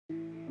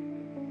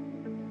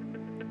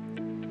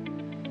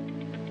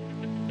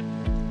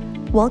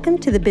Welcome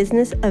to the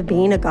business of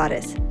being a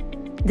goddess.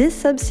 This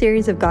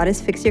sub-series of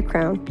Goddess Fix Your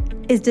Crown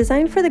is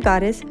designed for the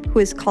goddess who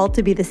is called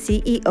to be the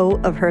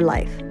CEO of her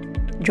life.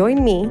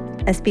 Join me,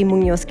 Espie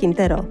Muñoz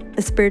Quintero,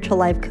 a spiritual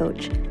life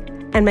coach,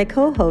 and my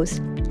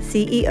co-host,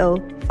 CEO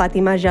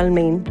Fatima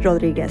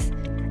Rodriguez,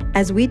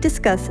 as we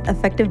discuss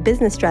effective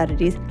business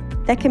strategies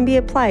that can be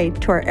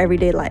applied to our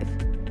everyday life.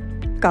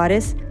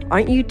 Goddess,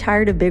 aren't you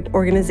tired of big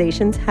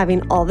organizations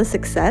having all the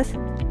success?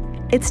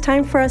 It's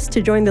time for us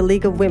to join the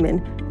League of Women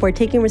who are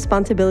taking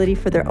responsibility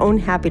for their own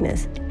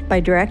happiness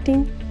by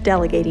directing,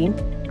 delegating,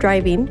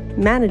 driving,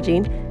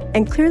 managing,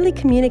 and clearly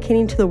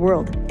communicating to the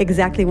world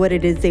exactly what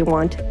it is they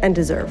want and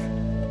deserve.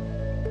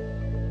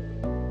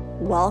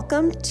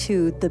 Welcome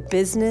to the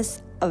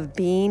business of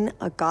being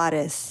a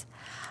goddess.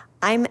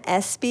 I'm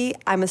Espie.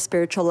 I'm a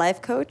spiritual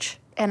life coach.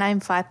 And I'm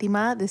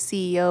Fatima, the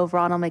CEO of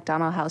Ronald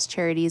McDonald House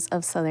Charities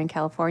of Southern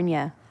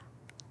California.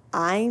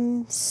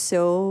 I'm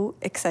so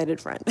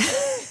excited, friend.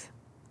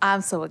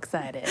 I'm so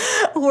excited.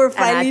 We're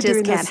finally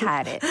doing this. I just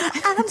can't hide it.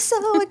 I'm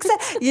so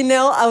excited.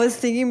 I was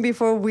thinking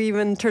before we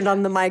even turned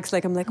on the mics,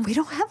 I'm like, we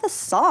don't have a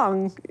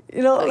song,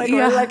 or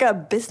like a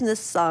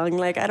business song.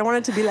 Like, I don't want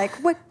it to be like,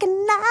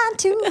 working 9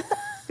 to,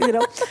 we're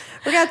going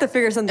to have to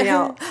figure something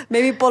out.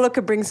 Maybe Polo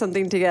could bring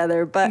something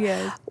together. But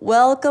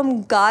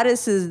Welcome,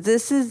 goddesses.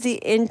 This is the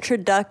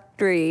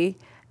introductory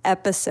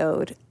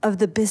episode of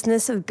the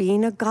business of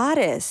being a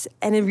goddess.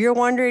 And if you're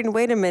wondering,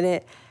 wait a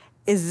minute,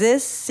 is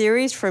this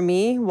series for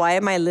me? Why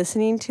am I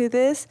listening to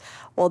this?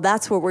 Well,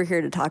 that's what we're here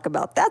to talk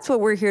about. That's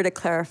what we're here to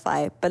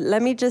clarify. But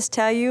let me just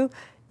tell you,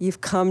 you've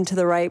come to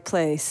the right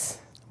place.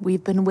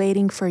 We've been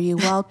waiting for you.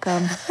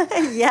 Welcome.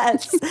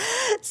 Yes.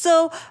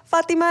 So,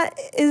 Fatima,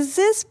 is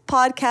this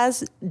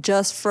podcast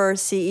just for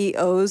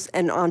CEOs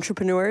and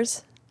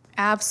entrepreneurs?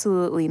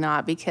 Absolutely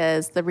not,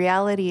 because the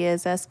reality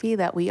is, Espie,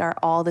 that we are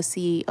all the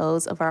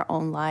CEOs of our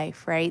own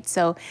life, right?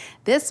 So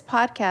this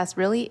podcast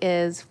really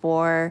is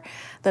for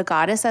the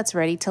goddess that's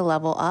ready to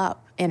level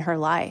up in her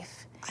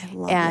life. I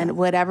love and that.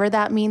 Whatever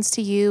that means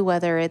to you,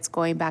 whether it's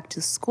going back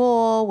to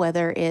school,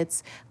 whether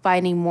it's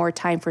finding more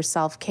time for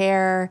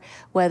self-care,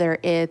 whether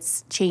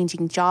it's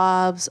changing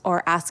jobs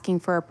or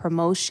asking for a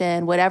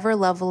promotion, whatever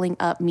leveling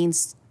up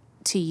means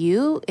to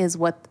you is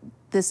what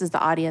this is the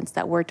audience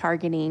that we're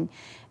targeting.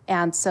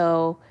 And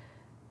so,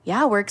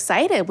 we're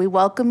excited. We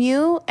welcome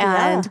you,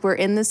 and we're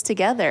in this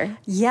together.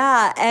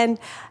 Yeah, and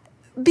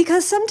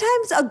because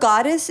sometimes a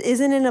goddess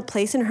isn't in a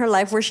place in her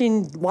life where she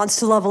wants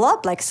to level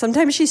up. Like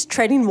sometimes she's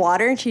treading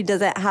water and she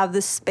doesn't have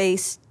the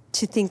space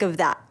to think of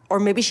that. Or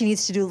maybe she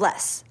needs to do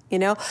less,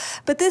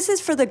 But this is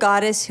for the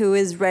goddess who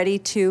is ready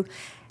to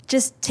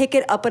just take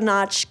it up a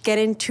notch, get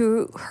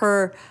into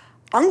her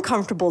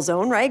uncomfortable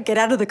zone, right? Get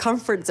out of the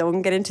comfort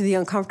zone, get into the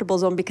uncomfortable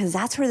zone, because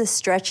that's where the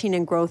stretching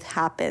and growth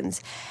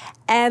happens.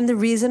 And the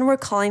reason we're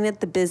calling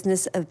it the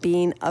business of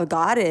being a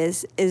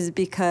goddess is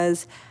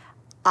because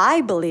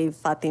I believe,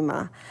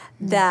 Fatima,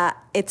 that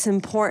it's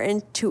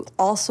important to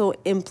also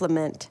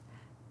implement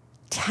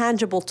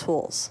tangible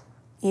tools,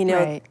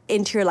 into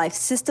your life,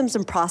 systems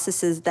and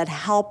processes that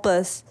help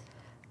us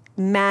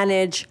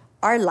manage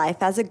our life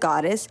as a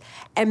goddess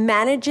and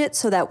manage it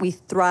so that we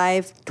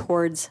thrive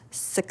towards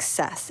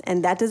success.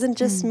 And that doesn't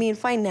just mean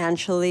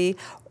financially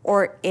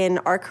or in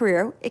our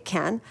career, it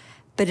can,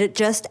 but it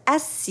just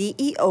as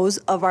CEOs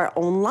of our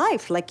own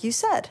life, like you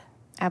said.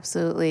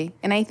 Absolutely.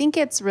 And I think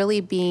it's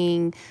really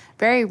being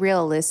very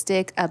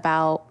realistic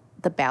about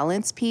the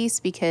balance piece,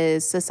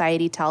 because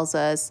society tells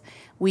us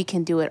we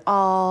can do it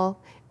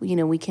all.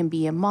 We can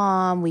be a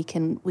mom, we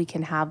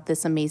can have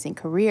this amazing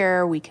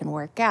career, we can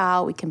work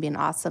out, we can be an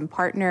awesome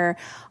partner,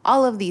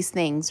 all of these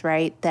things,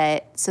 right?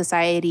 That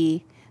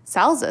society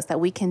tells us that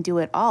we can do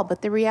it all.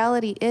 But the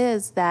reality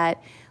is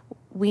that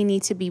we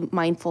need to be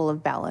mindful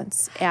of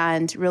balance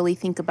and really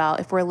think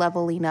about, if we're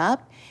leveling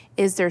up,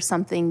 is there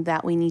something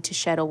that we need to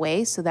shed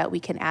away so that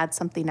we can add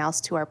something else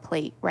to our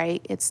plate,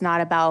 right? It's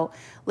not about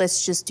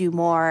let's just do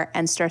more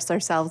and stress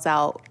ourselves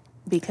out,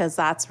 because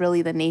that's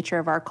really the nature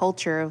of our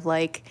culture of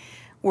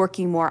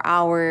working more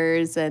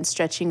hours and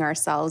stretching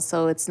ourselves.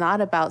 So it's not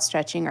about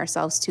stretching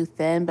ourselves too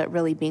thin, but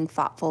really being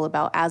thoughtful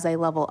about, as I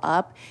level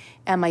up,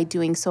 am I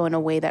doing so in a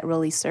way that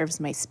really serves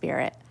my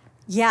spirit?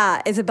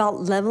 Yeah, it's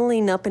about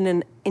leveling up in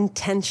an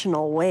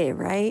intentional way,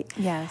 right?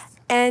 Yes.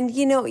 And,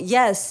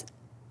 yes,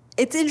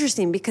 it's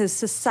interesting because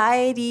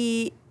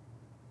society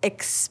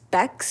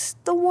expects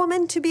the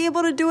woman to be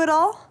able to do it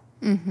all.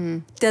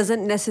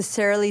 Doesn't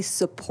necessarily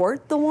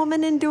support the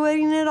woman in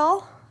doing it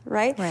all,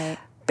 right? Right.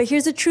 But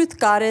here's the truth,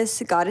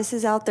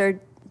 goddesses out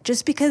there,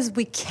 just because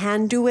we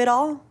can do it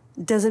all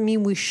doesn't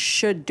mean we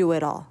should do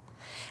it all.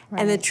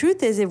 Right. And the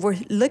truth is, if we're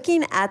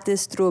looking at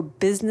this through a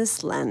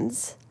business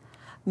lens,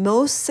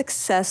 most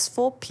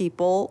successful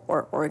people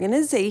or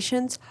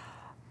organizations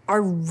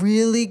are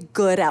really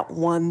good at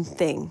one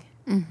thing.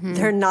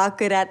 They're not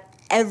good at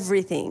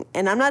everything.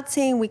 And I'm not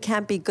saying we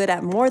can't be good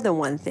at more than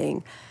one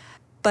thing,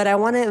 but I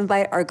want to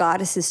invite our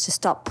goddesses to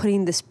stop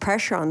putting this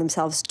pressure on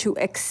themselves to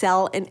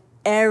excel in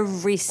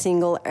every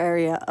single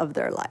area of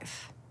their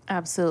life.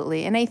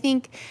 Absolutely. And I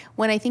think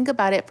when I think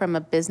about it from a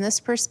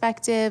business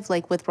perspective,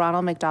 like with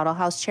Ronald McDonald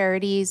House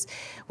Charities,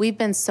 we've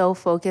been so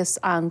focused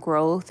on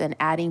growth and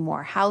adding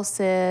more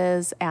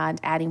houses and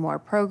adding more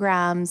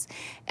programs.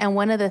 And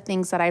one of the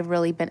things that I've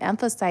really been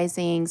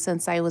emphasizing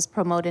since I was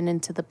promoted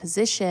into the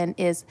position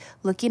is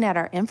looking at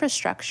our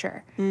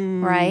infrastructure,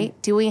 right?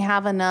 Do we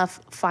have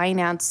enough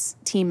finance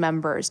team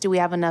members? Do we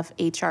have enough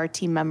HR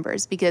team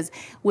members? Because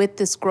with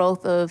this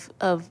growth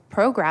of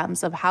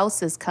programs, of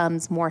houses,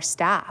 comes more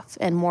staff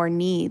and more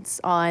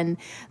needs on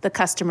the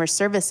customer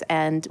service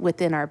end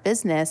within our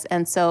business.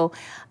 And so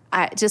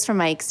just from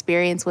my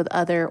experience with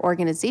other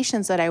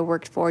organizations that I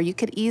worked for, you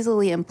could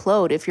easily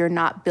implode if you're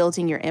not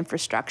building your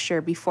infrastructure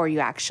before you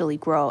actually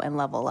grow and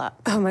level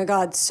up. Oh my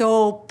God,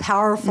 so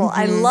powerful.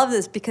 I love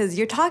this because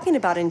you're talking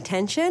about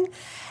intention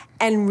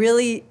and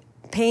really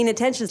paying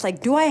attention. It's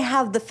like, do I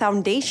have the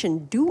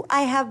foundation? Do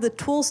I have the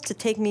tools to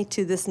take me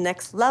to this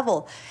next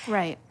level?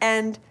 Right.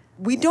 And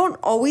we don't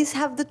always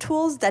have the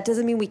tools. That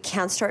doesn't mean we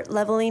can't start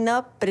leveling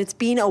up, but it's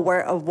being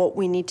aware of what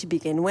we need to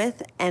begin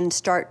with and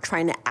start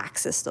trying to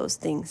access those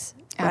things,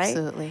 right?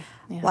 Absolutely.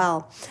 Yeah.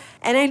 Wow.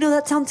 And I know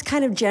that sounds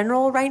kind of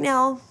general right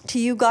now to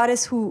you,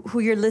 Goddess, who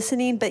you're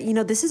listening, but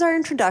this is our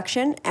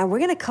introduction, and we're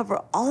going to cover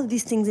all of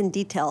these things in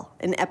detail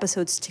in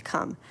episodes to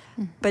come.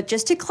 But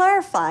just to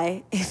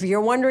clarify, if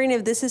you're wondering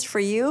if this is for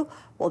you,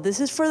 well, this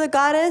is for the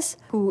Goddess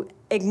who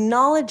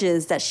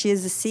acknowledges that she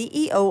is the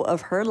CEO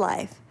of her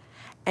life.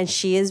 And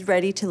she is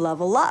ready to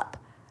level up,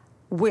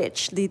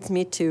 which leads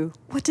me to,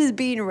 what does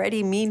being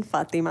ready mean,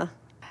 Fatima?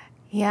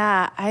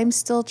 Yeah, I'm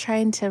still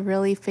trying to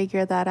really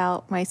figure that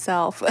out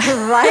myself.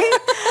 Right?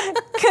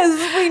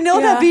 Because we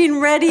know that being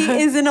ready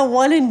isn't a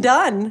one and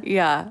done.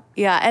 Yeah.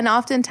 And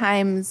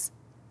oftentimes,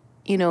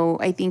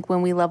 I think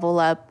when we level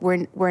up,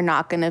 we're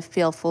not going to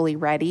feel fully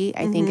ready.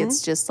 I think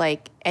it's just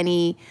like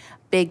any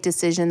big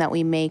decision that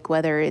we make,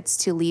 whether it's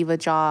to leave a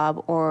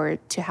job or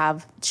to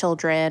have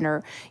children,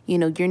 or,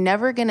 you're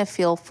never going to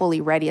feel fully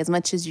ready as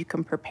much as you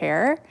can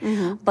prepare.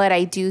 But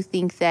I do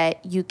think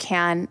that you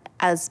can,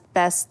 as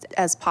best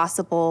as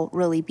possible,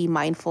 really be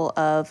mindful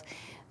of,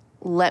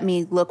 let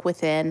me look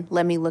within,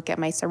 let me look at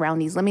my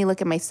surroundings, let me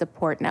look at my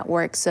support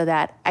network so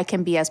that I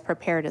can be as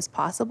prepared as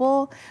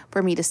possible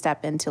for me to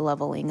step into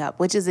leveling up,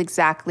 which is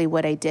exactly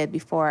what I did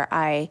before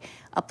I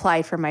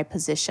applied for my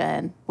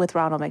position with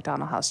Ronald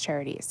McDonald House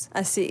Charities.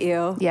 As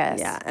CEO?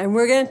 Yes. Yeah, and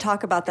we're going to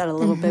talk about that a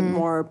little bit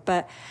more,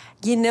 but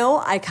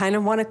I kind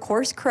of want to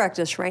course correct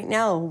us right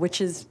now,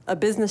 which is a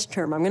business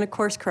term. I'm going to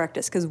course correct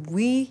us because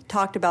we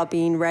talked about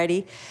being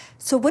ready.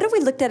 So what if we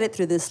looked at it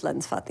through this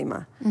lens,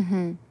 Fatima?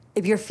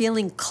 If you're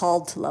feeling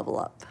called to level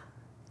up,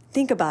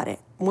 think about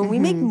it. When we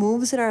make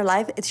moves in our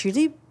life, it's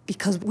usually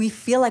because we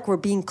feel like we're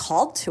being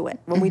called to it.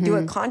 When we do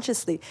it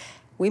consciously,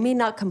 we may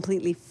not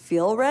completely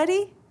feel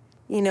ready.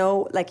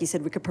 Like you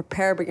said, we could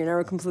prepare, but you're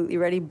never completely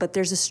ready. But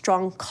there's a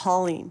strong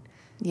calling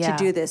to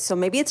do this. So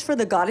maybe it's for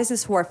the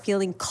goddesses who are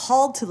feeling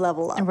called to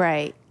level up.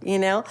 Right.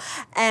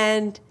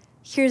 And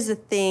here's the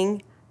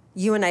thing.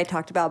 You and I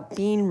talked about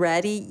being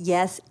ready.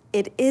 Yes,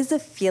 it is a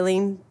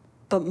feeling,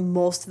 but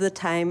most of the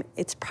time,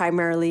 it's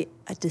primarily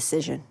a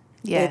decision.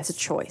 Yes. It's a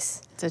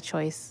choice. It's a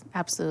choice.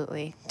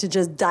 Absolutely. To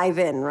just dive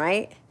in,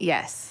 right?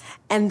 Yes.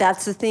 And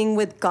that's the thing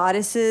with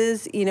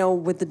goddesses,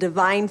 with the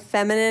divine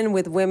feminine,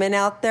 with women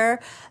out there.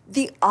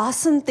 The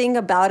awesome thing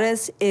about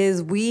us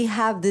is we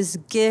have this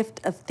gift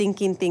of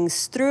thinking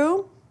things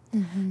through,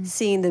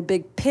 seeing the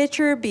big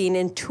picture, being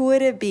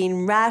intuitive,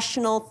 being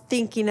rational,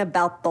 thinking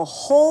about the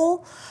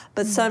whole.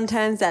 But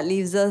sometimes that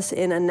leaves us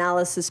in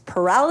analysis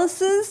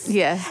paralysis.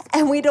 Yes.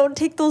 And we don't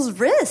take those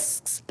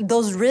risks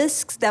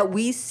that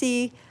we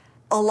see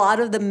a lot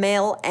of the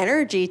male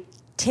energy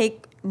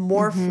take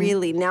more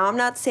freely. Now, I'm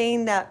not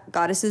saying that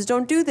goddesses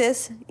don't do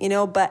this,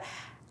 but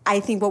I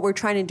think what we're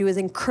trying to do is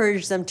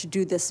encourage them to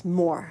do this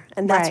more.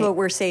 And that's what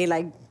we're saying,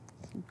 like,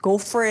 go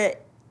for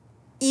it.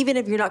 Even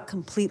if you're not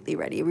completely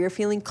ready, if you're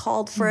feeling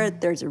called for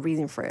it, there's a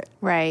reason for it.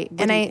 Right.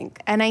 What do you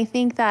think? And I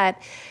think that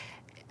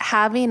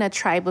having a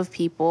tribe of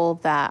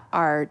people that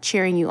are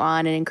cheering you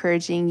on and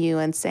encouraging you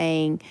and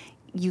saying,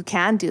 you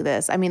can do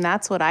this. I mean,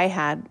 that's what I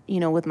had,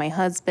 with my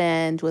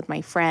husband, with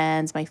my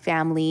friends, my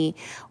family,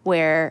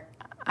 where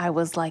I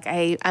was like,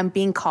 I'm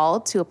being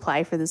called to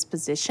apply for this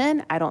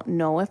position. I don't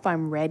know if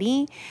I'm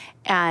ready.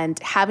 And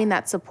having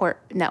that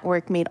support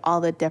network made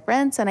all the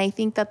difference. And I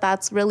think that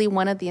that's really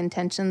one of the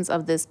intentions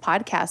of this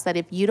podcast, that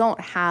if you don't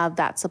have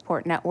that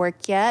support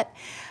network yet,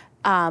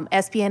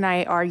 Espie and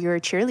I are your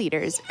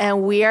cheerleaders,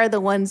 and we are the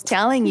ones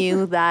telling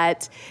you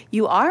that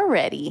you are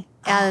ready,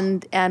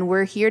 and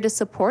we're here to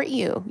support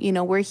you.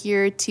 We're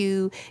here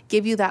to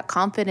give you that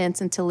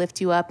confidence and to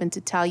lift you up and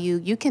to tell you,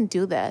 you can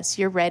do this,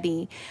 you're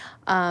ready.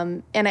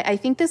 And I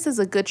think this is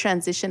a good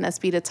transition,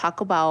 Espie, to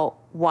talk about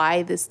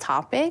why this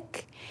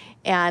topic,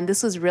 and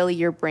this was really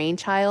your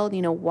brainchild,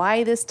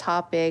 why this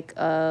topic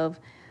of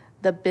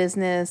the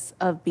business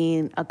of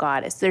being a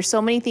goddess. There's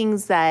so many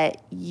things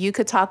that you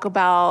could talk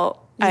about,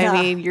 I Yeah.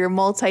 mean, you're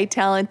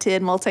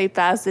multi-talented,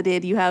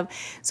 multifaceted. You have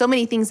so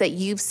many things that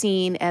you've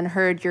seen and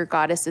heard your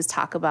goddesses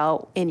talk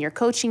about in your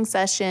coaching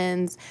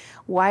sessions.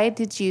 Why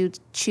did you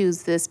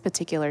choose this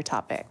particular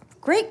topic?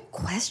 Great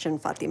question,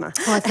 Fatima.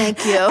 Well,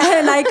 thank you.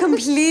 And I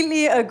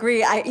completely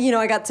agree.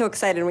 I got so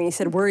excited when you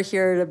said we're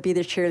here to be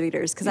the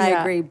cheerleaders because I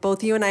Yeah. agree.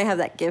 Both you and I have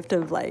that gift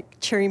of like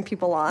cheering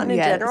people on in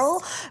Yes.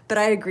 general. But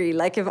I agree.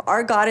 Like if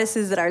our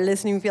goddesses that are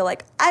listening feel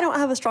like I don't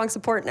have a strong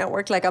support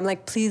network, like I'm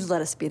like, please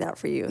let us be that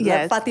for you.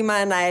 Yes. Like Fatima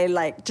and I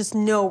like just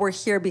know we're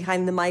here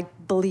behind the mic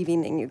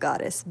believing in you,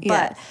 goddess. But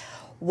Yes.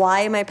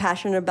 why am I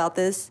passionate about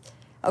this?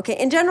 Okay,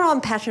 in general,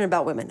 I'm passionate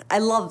about women. I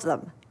love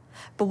them.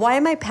 But why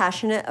am I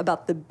passionate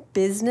about the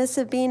business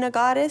of being a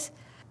goddess?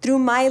 Through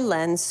my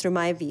lens, through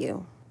my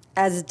view,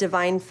 as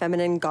divine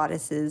feminine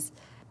goddesses,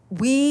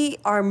 we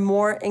are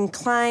more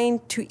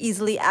inclined to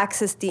easily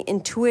access the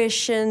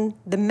intuition,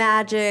 the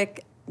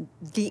magic,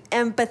 the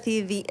empathy,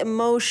 the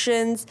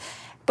emotions.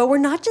 But we're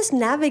not just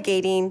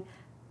navigating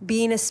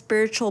being a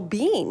spiritual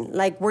being.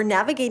 Like we're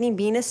navigating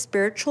being a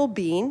spiritual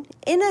being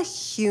in a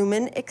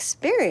human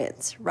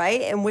experience,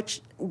 right? In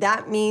which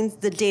that means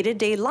the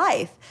day-to-day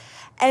life.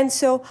 And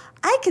so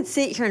I could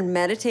sit here and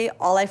meditate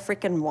all I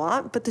freaking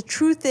want, but the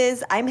truth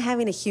is I'm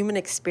having a human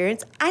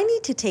experience. I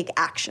need to take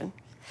action.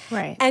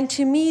 Right. And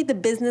to me, the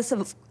business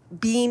of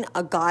being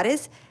a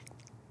goddess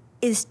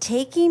is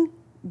taking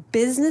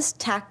business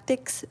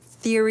tactics,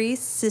 theories,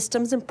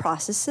 systems, and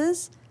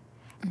processes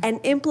and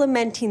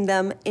implementing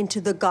them into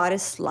the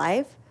goddess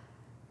life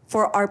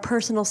for our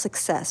personal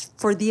success,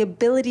 for the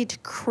ability to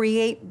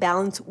create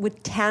balance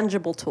with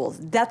tangible tools.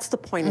 That's the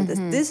point of this.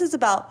 This is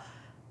about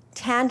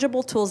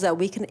tangible tools that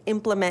we can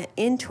implement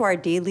into our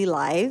daily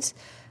lives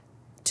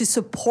to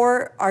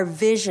support our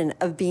vision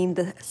of being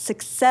the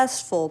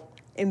successful,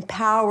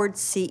 empowered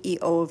CEO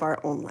of our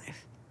own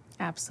life.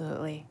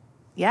 Absolutely.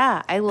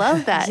 Yeah, I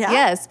love that. Yeah.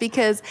 Yes,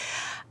 because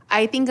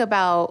I think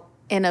about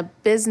in a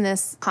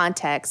business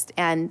context,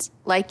 and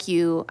like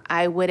you,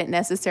 I wouldn't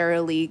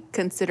necessarily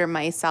consider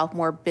myself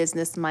more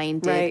business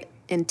minded Right.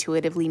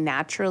 intuitively,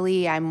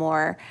 naturally. I'm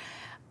more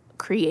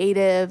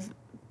creative,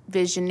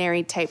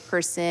 visionary type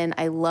person.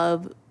 I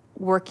love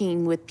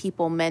working with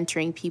people,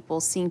 mentoring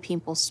people, seeing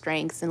people's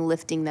strengths and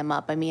lifting them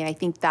up. I mean, I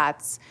think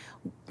that's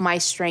my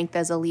strength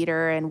as a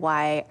leader and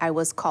why I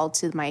was called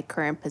to my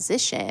current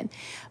position.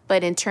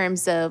 But in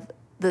terms of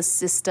the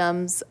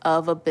systems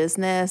of a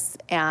business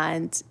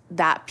and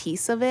that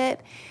piece of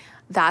it,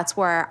 that's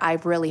where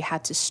I've really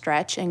had to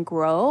stretch and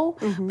grow.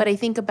 But I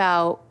think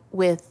about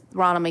with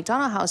Ronald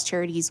McDonald House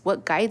Charities,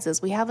 what guides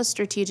us? We have a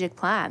strategic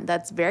plan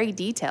that's very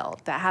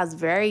detailed, that has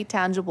very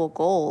tangible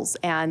goals,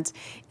 and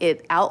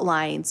it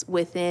outlines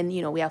within,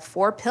 we have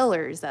 4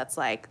 pillars that's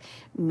like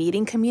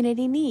meeting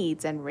community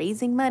needs and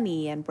raising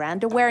money and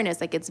brand awareness.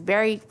 Like it's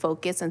very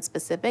focused and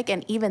specific.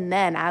 And even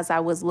then, as I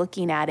was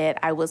looking at it,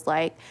 I was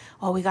like,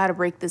 oh, we got to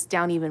break this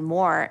down even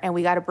more. And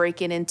we got to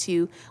break it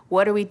into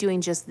what are we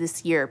doing just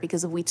this year?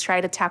 Because if we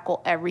try to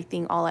tackle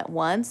everything all at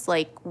once,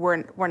 like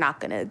we're not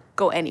going to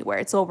go anywhere.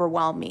 It's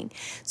overwhelming.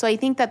 So I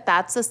think that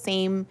that's the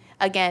same,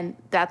 again,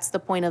 that's the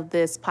point of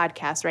this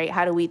podcast, right?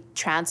 How do we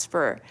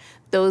transfer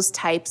those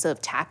types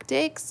of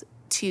tactics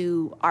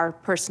to our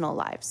personal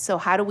lives? So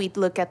how do we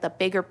look at the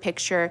bigger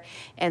picture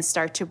and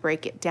start to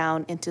break it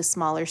down into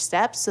smaller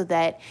steps so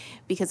that,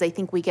 because I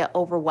think we get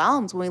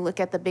overwhelmed when we look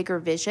at the bigger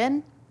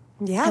vision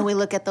and we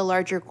look at the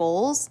larger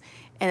goals,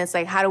 and it's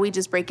like, how do we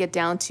just break it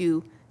down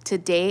to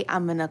today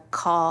I'm going to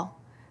call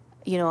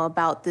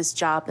about this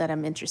job that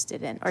I'm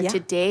interested in. Or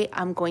today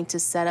I'm going to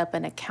set up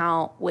an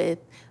account with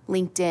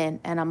LinkedIn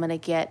and I'm going to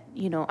get,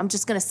 I'm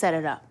just going to set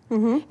it up.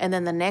 And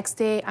then the next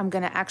day I'm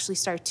going to actually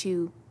start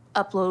to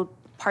upload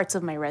parts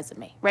of my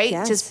resume, right?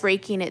 Yes. Just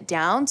breaking it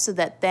down so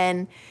that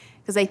then,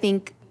 because I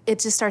think it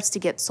just starts to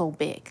get so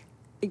big.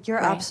 You're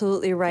Right.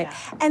 absolutely right.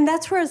 Yeah. And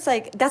that's where it's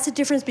like, that's the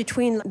difference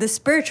between the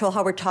spiritual,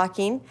 how we're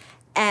talking,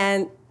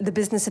 and the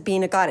business of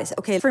being a goddess.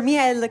 Okay, for me,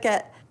 I look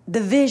at the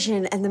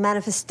vision and the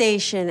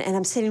manifestation, and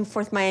I'm setting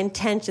forth my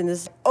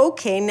intentions.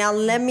 Okay, now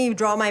let me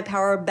draw my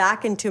power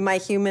back into my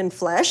human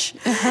flesh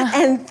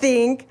and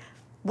think,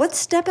 what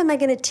step am I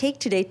going to take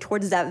today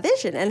towards that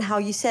vision? And how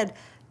you said,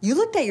 you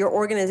looked at your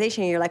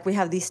organization and you're like, we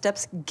have these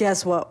steps.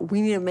 Guess what?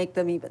 We need to make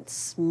them even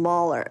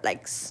smaller,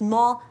 like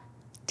small,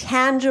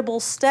 tangible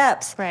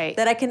steps Right.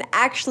 that I can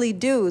actually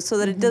do so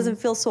that it doesn't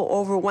feel so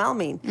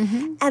overwhelming.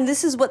 And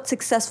this is what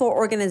successful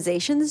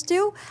organizations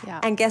do. Yeah.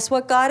 And guess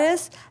what,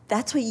 Goddess?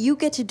 That's what you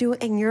get to do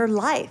in your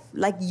life.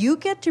 Like you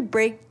get to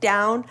break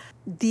down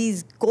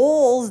these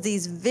goals,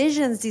 these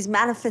visions, these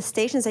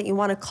manifestations that you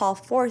want to call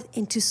forth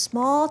into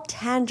small,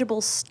 tangible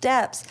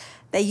steps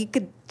that you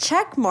could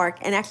check mark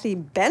and actually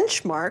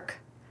benchmark,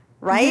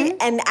 right?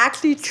 And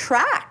actually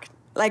track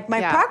like my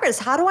Yeah. progress.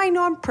 How do I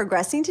know I'm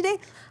progressing today?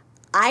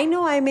 I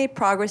know I made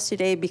progress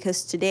today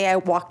because today I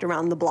walked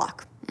around the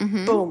block.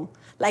 Boom.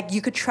 Like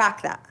you could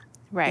track that.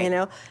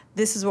 Right.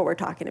 This is what we're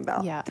talking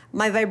about. Yeah.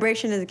 My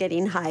vibration is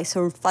getting high.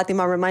 So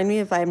Fatima, remind me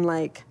if I'm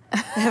like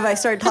Have I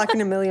started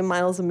talking a million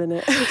miles a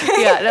minute?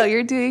 Yeah, no,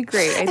 you're doing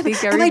great. I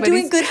think Am I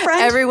doing good,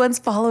 friend? Everyone's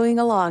following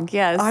along.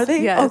 Yes. Are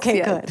they? Yes, Okay,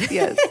 yes, good.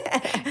 Yes.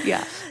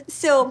 Yeah.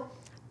 So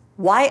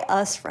why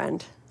us,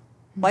 friend?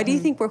 Why do you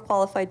think we're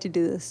qualified to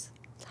do this?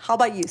 How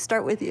about you?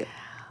 Start with you.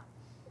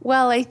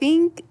 Well, I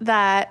think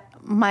that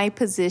my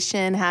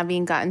position,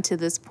 having gotten to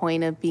this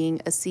point of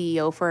being a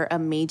CEO for a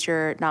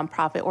major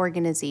nonprofit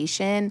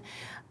organization,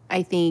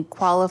 I think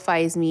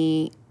qualifies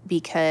me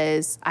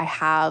because I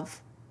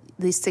have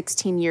these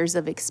 16 years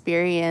of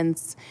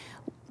experience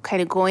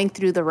kind of going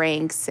through the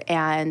ranks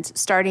and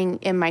starting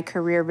in my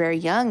career very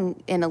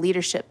young in a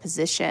leadership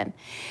position.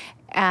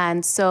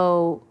 And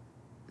so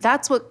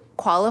that's what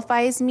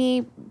qualifies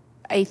me.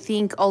 I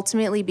think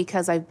ultimately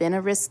because I've been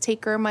a risk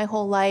taker my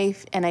whole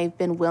life and I've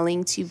been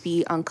willing to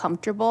be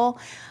uncomfortable,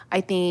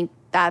 I think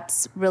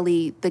that's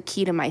really the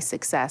key to my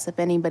success. If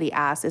anybody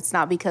asks, it's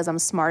not because I'm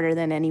smarter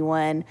than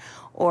anyone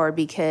or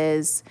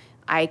because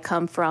I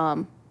come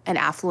from an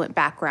affluent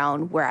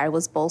background where I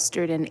was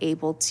bolstered and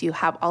able to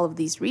have all of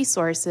these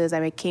resources.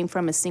 I came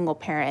from a single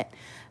parent,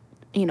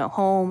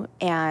 home,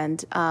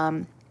 and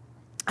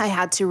I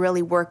had to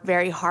really work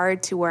very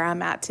hard to where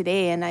I'm at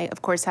today. And I,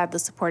 of course, had the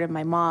support of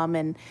my mom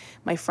and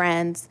my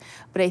friends.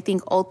 But I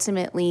think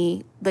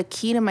ultimately the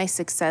key to my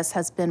success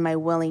has been my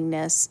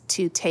willingness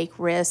to take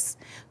risks,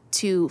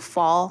 to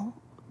fall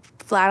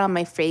flat on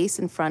my face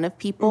in front of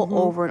people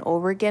over and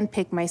over again,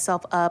 pick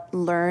myself up,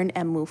 learn,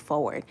 and move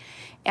forward.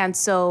 And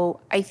so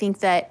I think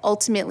that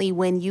ultimately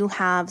when you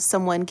have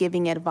someone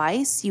giving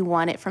advice, you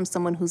want it from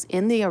someone who's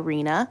in the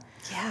arena,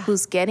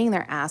 who's getting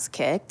their ass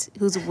kicked,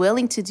 who's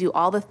willing to do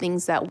all the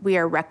things that we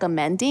are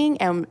recommending.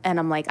 And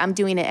I'm like, I'm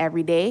doing it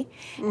every day,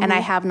 and I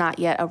have not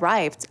yet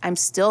arrived. I'm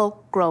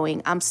still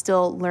growing. I'm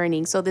still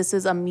learning. So this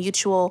is a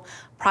mutual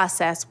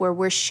process where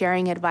we're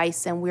sharing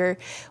advice and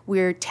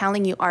we're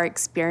telling you our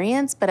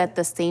experience, but at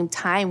the same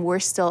time, we're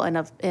still in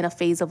a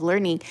phase of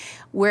learning.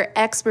 We're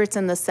experts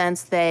in the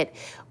sense that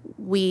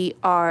we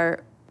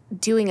are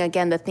doing,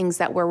 again, the things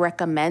that we're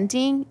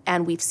recommending,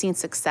 and we've seen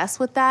success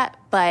with that.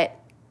 But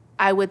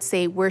I would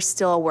say we're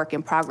still a work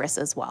in progress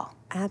as well.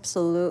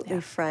 Absolutely,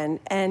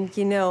 friend. And,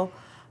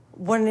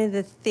 one of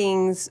the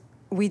things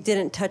we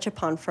didn't touch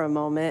upon for a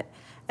moment,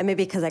 and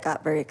maybe because I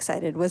got very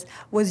excited,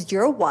 was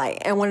your why.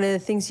 And one of the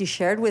things you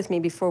shared with me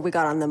before we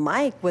got on the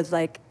mic was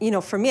like,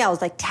 for me, I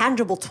was like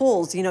tangible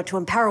tools, to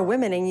empower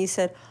women. And you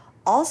said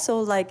also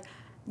like,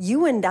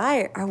 you and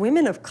I are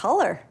women of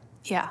color.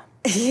 Yeah.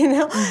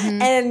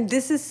 And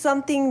this is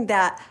something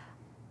that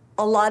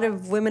a lot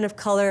of women of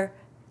color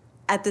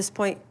at this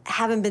point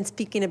haven't been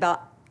speaking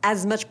about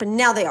as much, but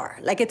now they are.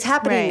 Like, it's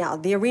happening now.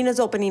 The arena's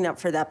opening up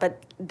for that.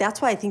 But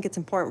that's why I think it's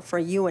important for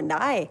you and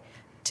I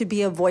to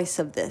be a voice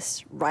of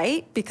this,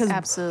 right? Because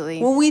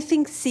absolutely, when we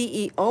think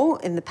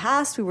CEO in the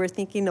past, we were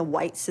thinking of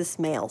white cis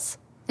males.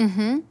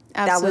 Absolutely.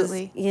 That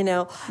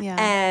was,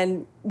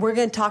 and we're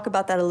going to talk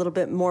about that a little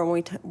bit more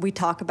when we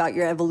talk about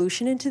your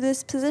evolution into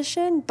this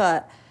position.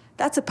 But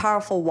that's a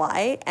powerful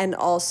why, and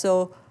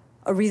also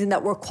a reason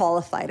that we're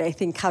qualified. I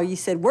think how you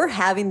said we're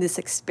having this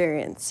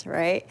experience,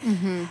 right?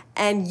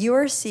 And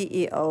your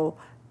CEO,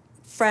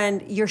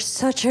 friend, you're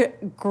such a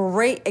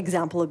great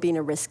example of being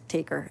a risk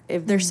taker.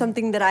 If there's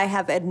something that I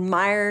have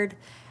admired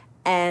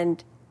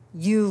and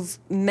you've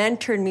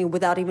mentored me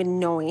without even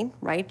knowing,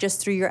 right,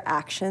 just through your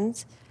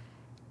actions,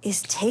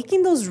 is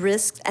taking those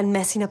risks and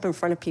messing up in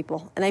front of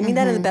people. And I mean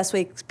that in the best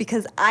way,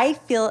 because I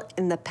feel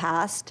in the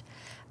past,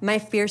 my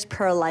fears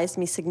paralyzed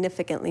me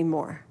significantly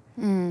more,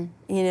 and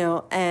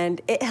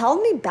it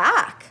held me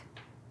back.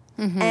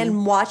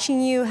 And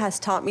watching you has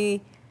taught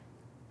me,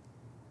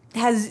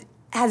 has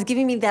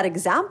given me that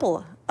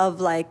example of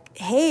like,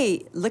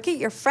 hey, look at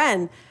your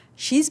friend.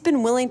 She's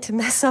been willing to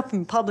mess up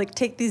in public,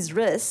 take these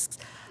risks,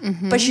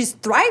 but she's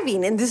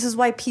thriving. And this is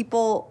why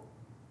people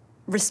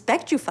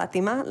respect you,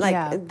 Fatima.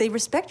 Like, they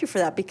respect you for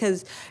that,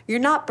 because you're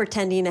not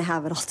pretending to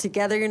have it all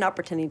together. You're not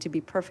pretending to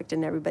be perfect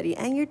in everybody.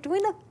 And you're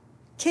doing a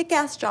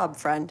kick-ass job,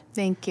 friend.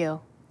 Thank you.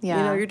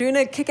 Yeah. You're doing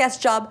a kick-ass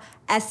job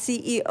as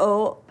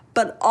CEO,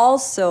 but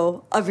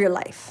also of your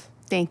life.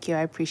 Thank you.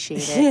 I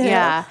appreciate it.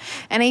 Yeah.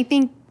 And I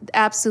think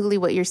absolutely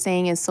what you're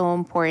saying is so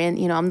important.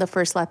 I'm the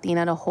first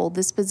Latina to hold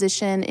this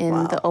position in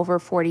the over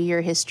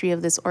 40-year history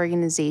of this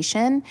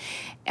organization.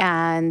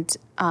 And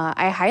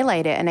I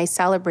highlight it and I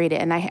celebrate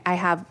it. And I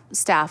have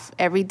staff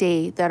every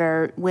day that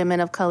are women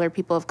of color,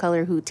 people of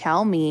color, who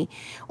tell me,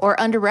 or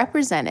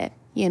underrepresented,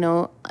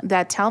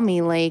 that tell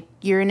me like,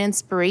 you're an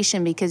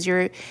inspiration because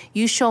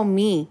you show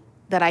me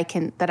that I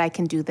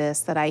can do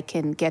this, that I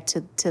can get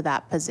to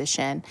that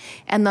position.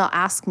 And they'll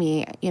ask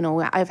me,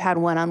 I've had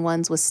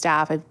one-on-ones with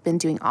staff. I've been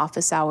doing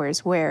office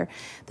hours where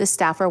the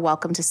staff are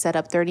welcome to set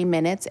up 30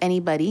 minutes.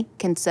 Anybody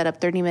can set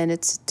up 30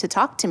 minutes to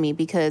talk to me,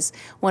 because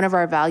one of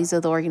our values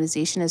of the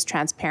organization is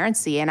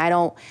transparency. And I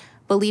don't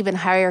believe in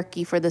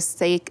hierarchy for the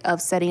sake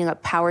of setting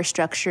up power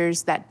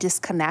structures that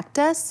disconnect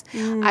us.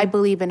 I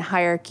believe in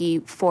hierarchy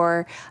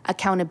for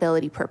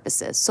accountability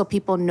purposes. So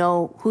people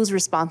know who's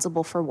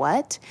responsible for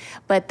what,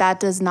 but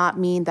that does not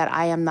mean that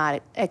I am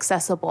not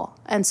accessible.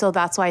 And so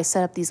that's why I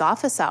set up these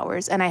office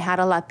hours. And I had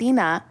a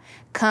Latina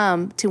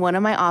come to one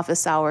of my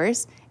office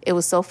hours. It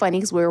was so funny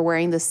because we were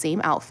wearing the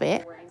same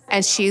outfit.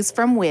 And she's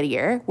from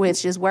Whittier,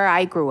 which is where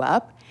I grew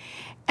up.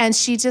 And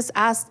she just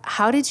asked,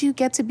 how did you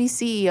get to be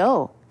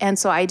CEO? And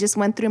so I just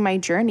went through my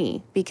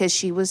journey because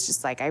she was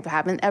just like, I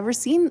haven't ever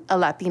seen a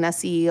Latina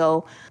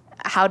CEO.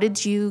 How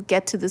did you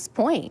get to this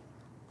point?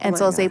 And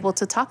so I was able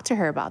to talk to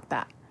her about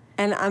that.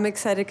 And I'm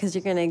excited because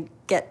you're going to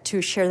get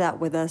to share that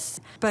with us.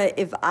 But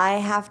if I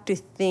have to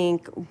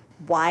think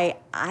why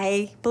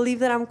I believe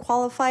that I'm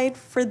qualified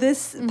for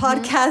this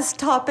podcast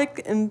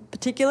topic in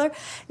particular,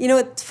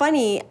 it's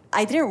funny.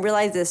 I didn't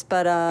realize this,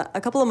 but a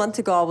couple of months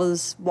ago, I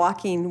was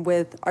walking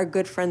with our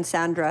good friend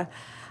Sandra,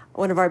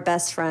 one of our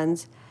best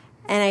friends.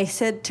 And I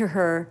said to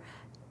her,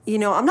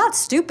 I'm not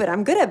stupid.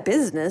 I'm good at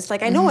business.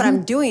 Like, I know what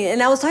I'm doing.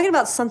 And I was talking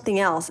about something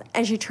else.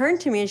 And she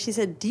turned to me and she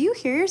said, do you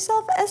hear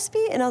yourself,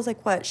 Espie? And I was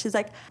like, what? She's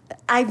like,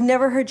 I've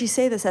never heard you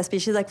say this,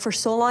 Espie. She's like, for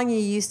so long you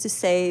used to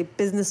say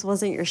business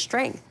wasn't your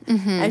strength.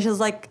 And she was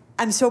like,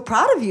 I'm so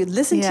proud of you.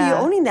 Listen to you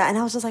owning that. And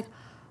I was just like,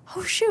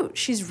 oh, shoot,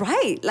 she's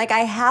right. Like, I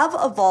have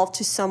evolved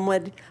to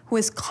someone who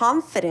is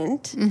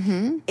confident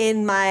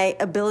in my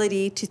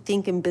ability to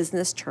think in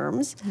business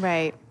terms.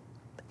 Right.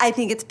 I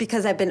think it's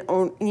because I've been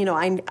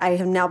I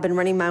have now been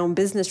running my own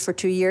business for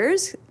 2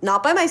 years,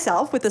 not by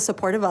myself, with the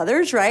support of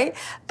others, right?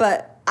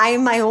 But I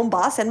am my own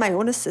boss and my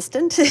own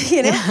assistant,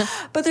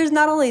 But there's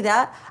not only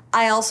that,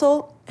 I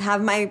also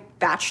have my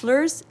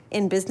bachelor's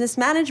in business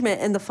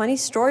management. And the funny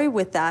story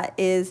with that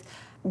is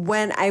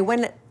when I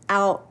went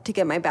out to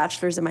get my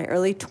bachelor's in my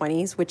early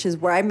 20s, which is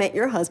where I met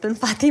your husband,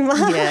 Fatima,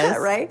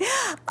 right?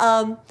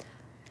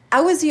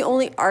 I was the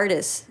only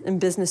artist in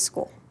business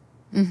school.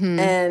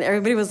 And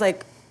everybody was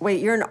like, wait,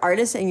 you're an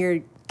artist and you're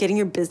getting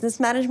your business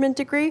management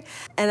degree?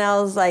 And I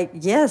was like,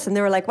 yes. And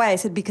they were like, why? I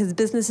said, because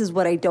business is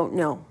what I don't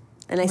know.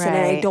 And I said,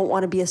 and I don't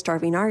want to be a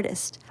starving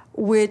artist,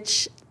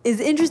 which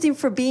is interesting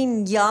for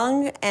being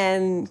young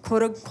and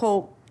quote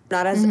unquote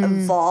not as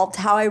evolved,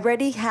 how I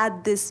already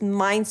had this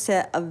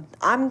mindset of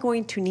I'm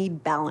going to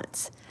need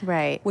balance.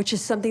 Right. Which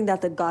is something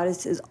that the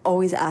goddess is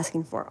always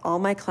asking for. All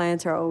my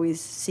clients are always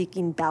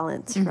seeking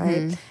balance,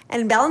 right?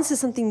 And balance is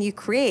something you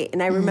create.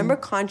 And I remember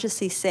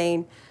consciously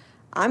saying,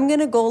 I'm going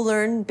to go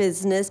learn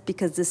business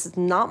because this is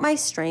not my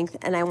strength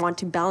and I want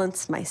to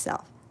balance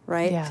myself,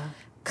 right? Yeah.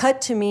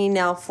 Cut to me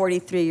now,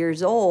 43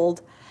 years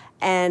old,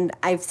 and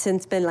I've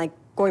since been like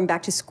going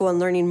back to school and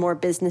learning more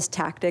business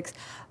tactics.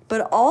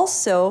 But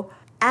also,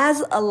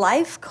 as a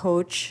life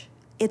coach,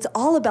 it's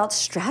all about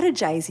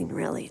strategizing,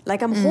 really.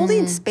 Like, I'm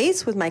holding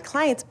space with my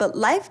clients, but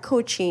life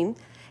coaching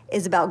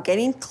is about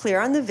getting clear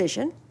on the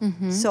vision.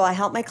 So I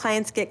help my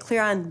clients get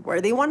clear on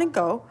where they want to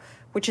go,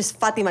 which is,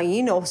 Fatima,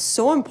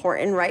 so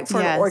important, right, for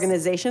an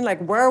organization. Like,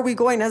 where are we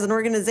going as an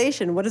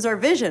organization? What is our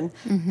vision?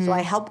 So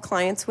I help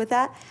clients with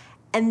that.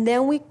 And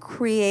then we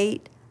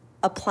create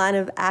a plan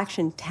of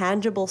action,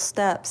 tangible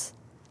steps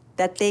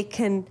that they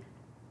can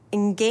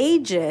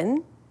engage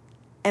in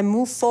and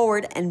move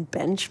forward and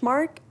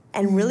benchmark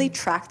and really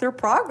track their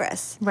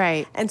progress.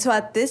 Right. And so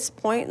at this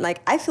point,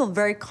 like, I feel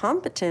very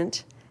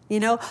competent,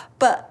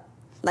 but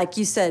like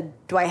you said,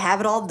 do I have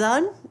it all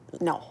done?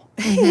 No.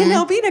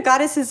 Being a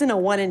goddess isn't a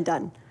one and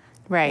done.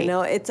 Right.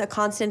 It's a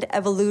constant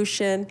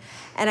evolution.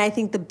 And I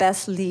think the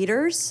best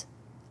leaders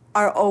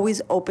are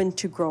always open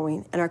to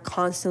growing and are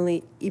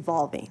constantly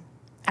evolving.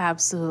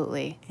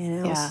 Absolutely.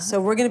 Yeah. So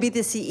we're going to be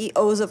the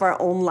CEOs of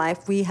our own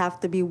life. We have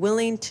to be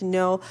willing to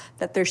know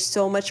that there's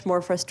so much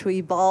more for us to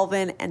evolve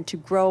in and to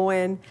grow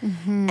in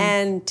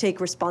and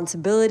take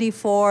responsibility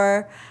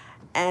for,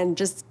 and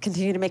just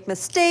continue to make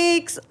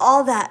mistakes,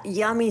 all that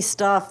yummy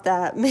stuff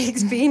that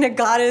makes being a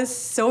goddess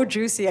so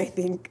juicy, I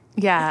think.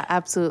 Yeah,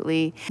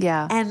 absolutely.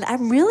 Yeah. And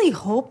I'm really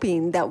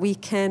hoping that we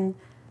can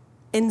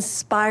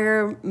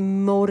inspire,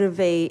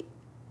 motivate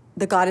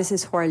the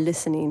goddesses who are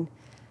listening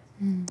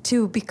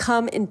to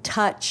become in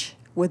touch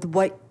with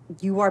what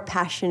you are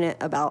passionate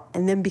about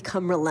and then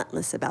become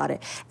relentless about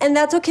it. And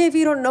that's okay if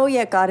you don't know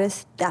yet,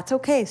 goddess. That's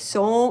okay.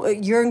 So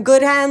you're in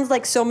good hands,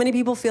 like so many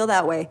people feel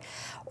that way.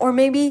 Or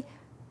maybe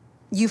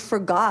you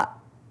forgot,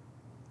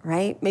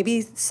 right?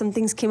 Maybe some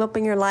things came up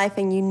in your life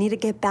and you need to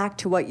get back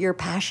to what you're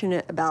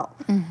passionate about.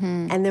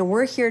 And then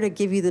we're here to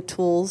give you the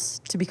tools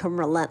to become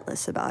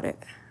relentless about it.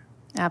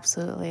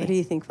 Absolutely. What do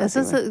you think, This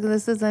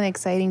is an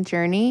exciting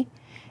journey.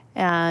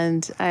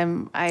 And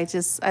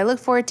I look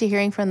forward to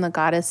hearing from the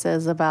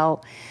goddesses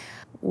about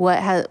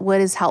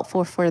what is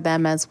helpful for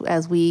them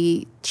as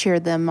we cheer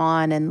them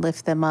on and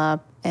lift them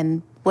up,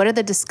 and what are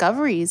the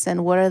discoveries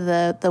and what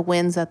are the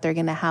wins that they're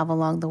going to have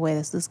along the way.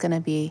 This is going to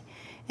be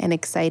an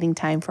exciting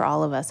time for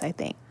all of us, I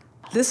think.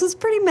 This was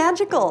pretty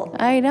magical.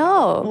 I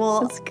know.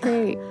 Well, that's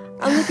great.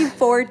 I'm looking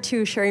forward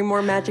to sharing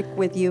more magic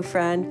with you,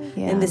 friend,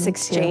 in this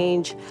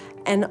exchange.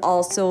 and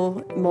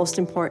also, most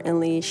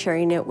importantly,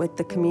 sharing it with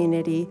the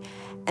community.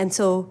 And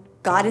so,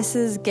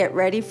 goddesses, get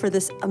ready for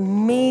this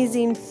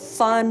amazing,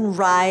 fun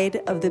ride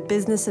of the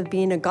business of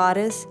being a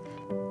goddess.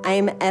 I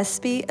am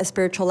Espie, a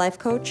spiritual life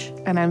coach.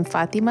 And I'm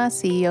Fatima,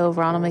 CEO of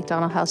Ronald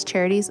McDonald House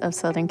Charities of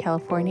Southern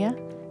California.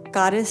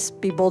 Goddess,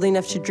 be bold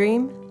enough to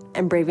dream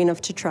and brave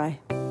enough to try.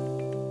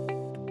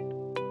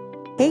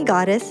 Hey,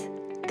 Goddess.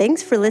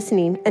 Thanks for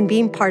listening and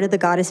being part of the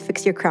Goddess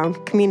Fix Your Crown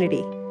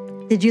community.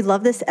 Did you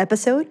love this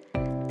episode?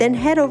 Then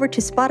head over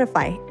to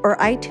Spotify or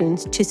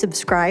iTunes to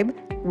subscribe,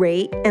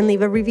 rate, and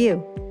leave a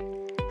review.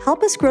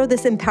 Help us grow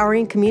this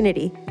empowering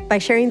community by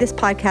sharing this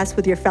podcast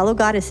with your fellow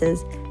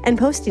goddesses and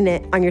posting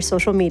it on your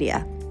social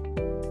media.